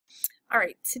All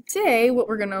right, today what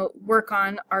we're going to work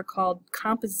on are called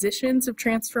compositions of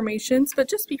transformations, but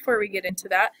just before we get into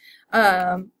that,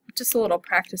 just a little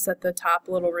practice at the top,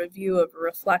 a little review of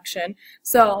reflection.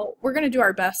 So we're going to do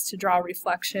our best to draw a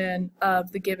reflection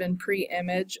of the given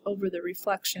pre-image over the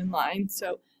reflection line.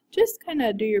 So just kind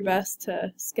of do your best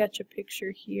to sketch a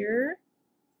picture here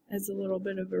as a little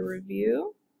bit of a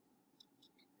review.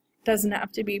 Doesn't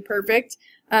have to be perfect,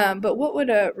 but what would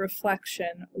a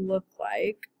reflection look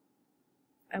like?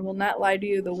 I will not lie to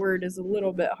you, the word is a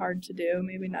little bit hard to do,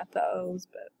 maybe not the O's,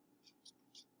 but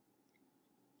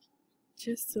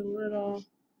just a little,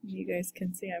 you guys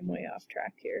can see I'm way off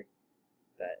track here,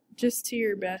 but just to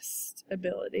your best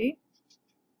ability.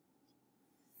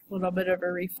 A little bit of a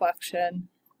reflection.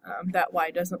 That Y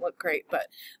doesn't look great, but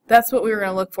that's what we were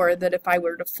going to look for, that if I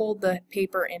were to fold the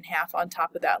paper in half on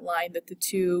top of that line, that the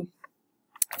two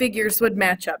figures would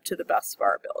match up to the best of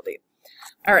our ability.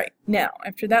 All right, now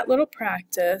after that little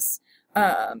practice,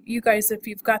 you guys, if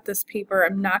you've got this paper,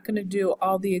 I'm not going to do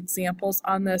all the examples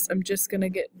on this. I'm just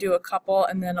going to do a couple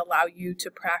and then allow you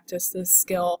to practice this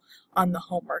skill on the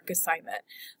homework assignment.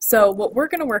 So what we're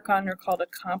going to work on are called a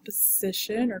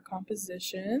composition or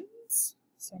compositions.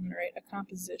 So I'm going to write a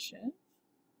composition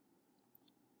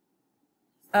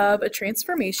of a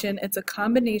transformation. It's a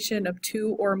combination of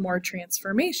two or more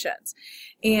transformations.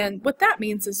 And what that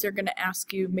means is they're going to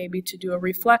ask you maybe to do a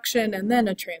reflection and then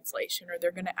a translation, or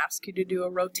they're going to ask you to do a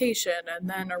rotation and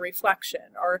then a reflection,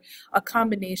 or a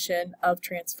combination of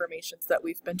transformations that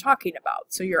we've been talking about.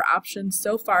 So your options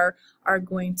so far are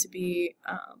going to be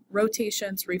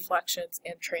rotations, reflections,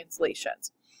 and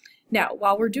translations. Now,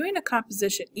 while we're doing a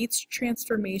composition, each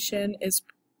transformation is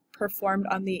performed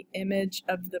on the image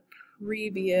of the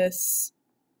previous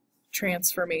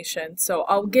transformation. So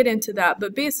I'll get into that,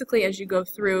 but basically as you go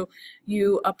through,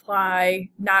 you apply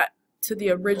not to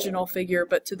the original figure,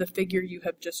 but to the figure you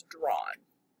have just drawn.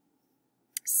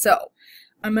 So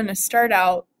I'm going to start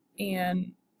out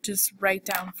and just write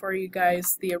down for you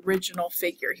guys the original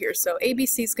figure here. So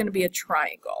ABC is going to be a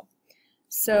triangle.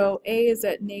 So A is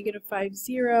at -5,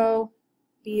 0,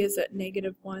 B is at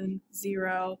 -1,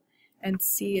 0, and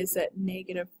C is at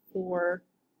 -4,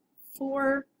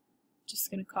 4. Just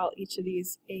going to call each of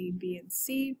these A, B, and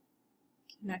C.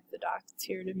 Connect the dots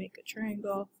here to make a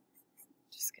triangle.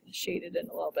 Just going to shade it in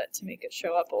a little bit to make it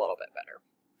show up a little bit better.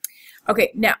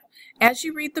 Okay, now, as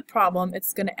you read the problem,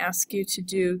 it's going to ask you to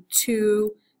do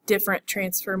two different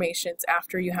transformations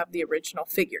after you have the original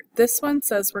figure. This one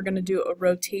says we're going to do a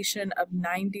rotation of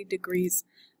 90 degrees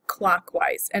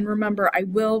clockwise. And remember, I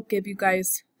will give you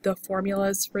guys the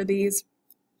formulas for these.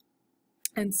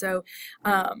 And so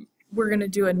we're going to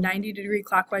do a 90-degree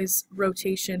clockwise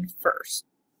rotation first.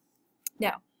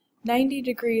 Now, 90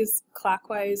 degrees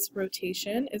clockwise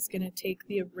rotation is going to take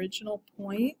the original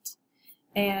point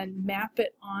and map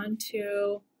it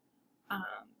onto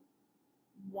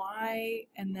Y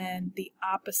and then the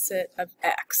opposite of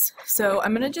X. So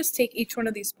I'm going to just take each one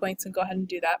of these points and go ahead and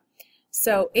do that.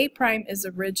 So A prime is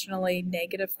originally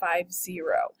 -5,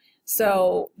 0.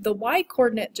 So the Y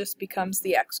coordinate just becomes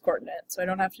the X coordinate, so I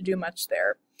don't have to do much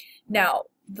there. Now,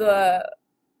 the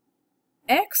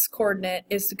X coordinate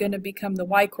is going to become the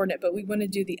Y coordinate, but we want to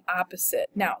do the opposite.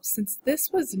 Now, since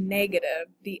this was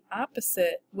negative, the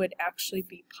opposite would actually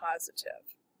be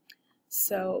positive.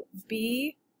 So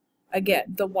B,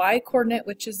 again, the Y coordinate,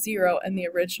 which is 0, and the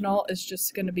original is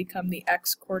just going to become the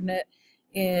X coordinate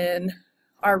in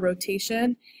our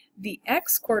rotation. The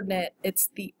X coordinate, it's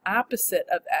the opposite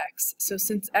of X. So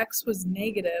since X was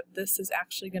negative, this is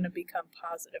actually going to become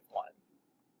 +1.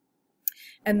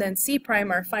 And then C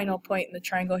prime, our final point in the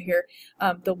triangle here,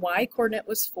 the Y coordinate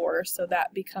was 4, so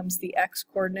that becomes the X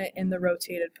coordinate in the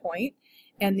rotated point.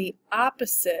 And the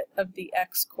opposite of the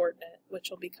X coordinate, which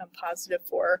will become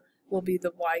 +4, will be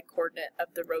the Y coordinate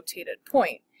of the rotated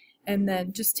point. And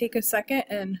then just take a second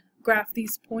and graph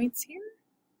these points here.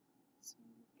 So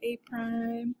A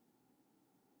prime,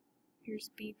 here's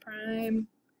B prime,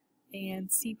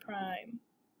 and C prime.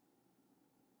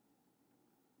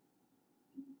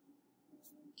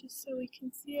 Just so we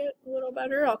can see it a little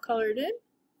better, I'll color it in.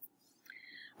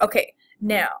 Okay,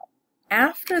 now,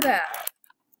 after that,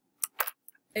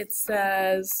 it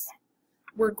says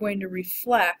we're going to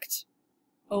reflect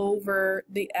over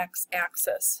the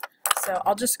x-axis. So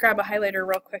I'll just grab a highlighter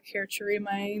real quick here to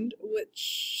remind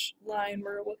which line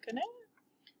we're looking at.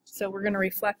 So we're going to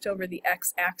reflect over the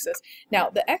x-axis. Now,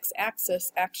 the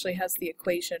x-axis actually has the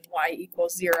equation y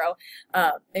equals 0,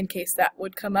 in case that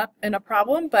would come up in a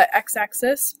problem, but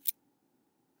x-axis.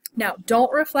 Now,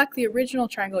 don't reflect the original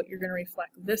triangle, you're going to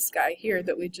reflect this guy here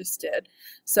that we just did.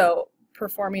 So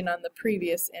performing on the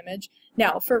previous image.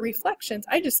 Now for reflections,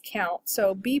 I just count.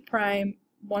 So B prime,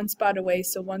 one spot away,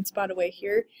 so one spot away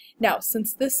here. Now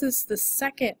since this is the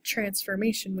second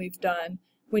transformation we've done,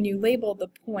 when you label the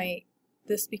point,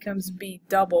 this becomes B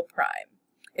double prime.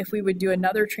 If we would do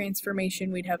another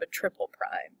transformation, we'd have a triple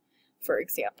prime, for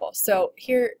example. So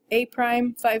here, A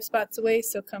prime, 5 spots away,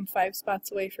 so come 5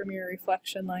 spots away from your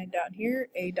reflection line down here,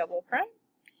 A double prime.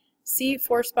 C,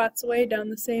 4 spots away, down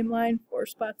the same line, 4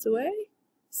 spots away,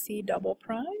 C double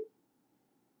prime.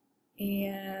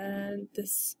 And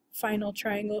this final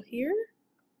triangle here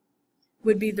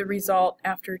would be the result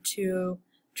after 2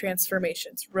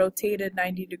 transformations, rotated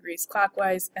 90 degrees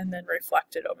clockwise and then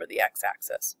reflected over the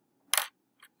x-axis.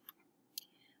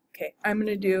 Okay, I'm going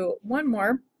to do one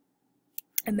more,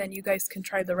 and then you guys can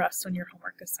try the rest on your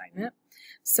homework assignment.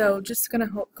 So just going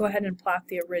to go ahead and plot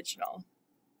the original.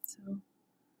 So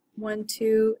 1,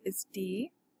 2 is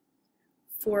D,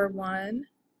 4, 1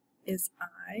 is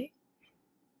I,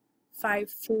 5,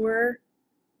 4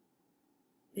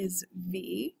 is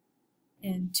V,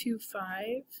 and 2, 5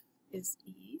 is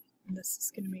E, and this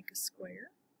is going to make a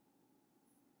square.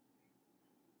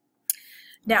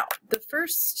 Now, the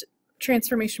first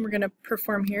transformation we're going to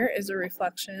perform here is a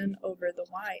reflection over the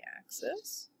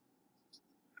y-axis,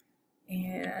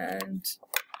 and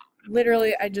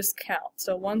literally I just count.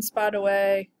 So 1 spot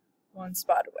away, 1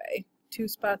 spot away, 2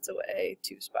 spots away,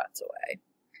 2 spots away.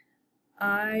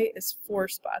 I is 4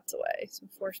 spots away, so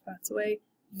 4 spots away.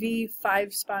 V,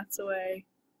 5 spots away,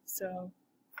 so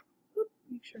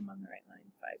make sure I'm on the right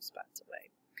line, 5 spots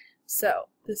away. So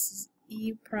this is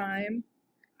E prime,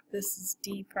 this is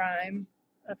D prime,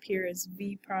 up here is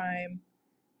V prime,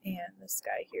 and this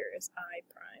guy here is I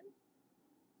prime.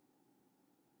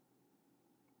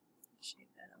 Shade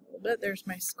that a little bit. There's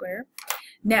my square.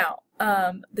 Now,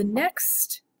 the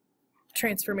next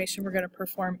transformation we're going to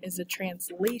perform is a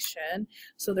translation.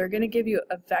 So they're going to give you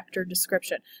a vector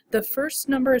description. The first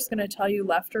number is going to tell you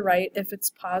left or right. If it's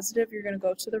positive, you're going to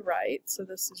go to the right. So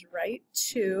this is right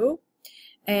 2.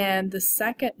 And the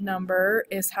second number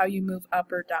is how you move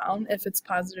up or down. If it's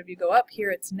positive, you go up. Here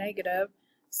it's negative,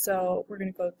 so we're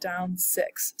going to go down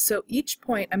 6. So each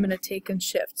point I'm going to take and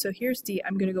shift. So here's D.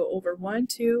 I'm going to go over 1,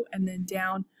 2, and then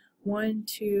down 1,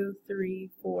 2, 3,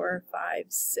 4, 5,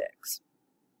 6.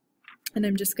 And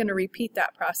I'm just going to repeat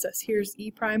that process. Here's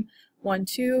E prime, 1,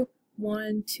 2,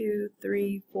 1, 2,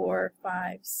 3, 4,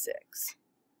 5, 6.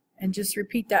 And just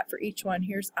repeat that for each one.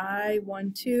 Here's I,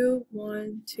 1, 2,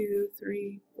 1, 2,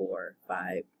 3, 4,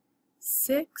 5,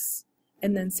 6.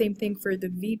 And then same thing for the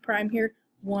V prime here.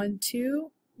 1,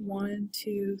 2, 1,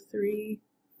 2, 3,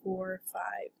 4, 5,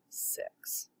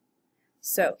 6.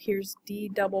 So here's D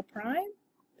double prime.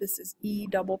 This is E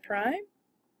double prime,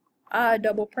 I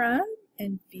double prime,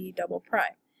 and V double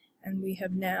prime. And we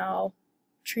have now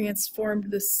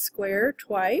transformed this square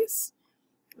twice.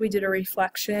 We did a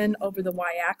reflection over the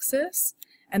y-axis,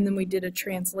 and then we did a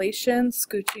translation,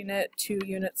 scooching it 2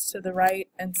 units to the right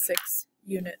and 6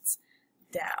 units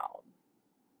down.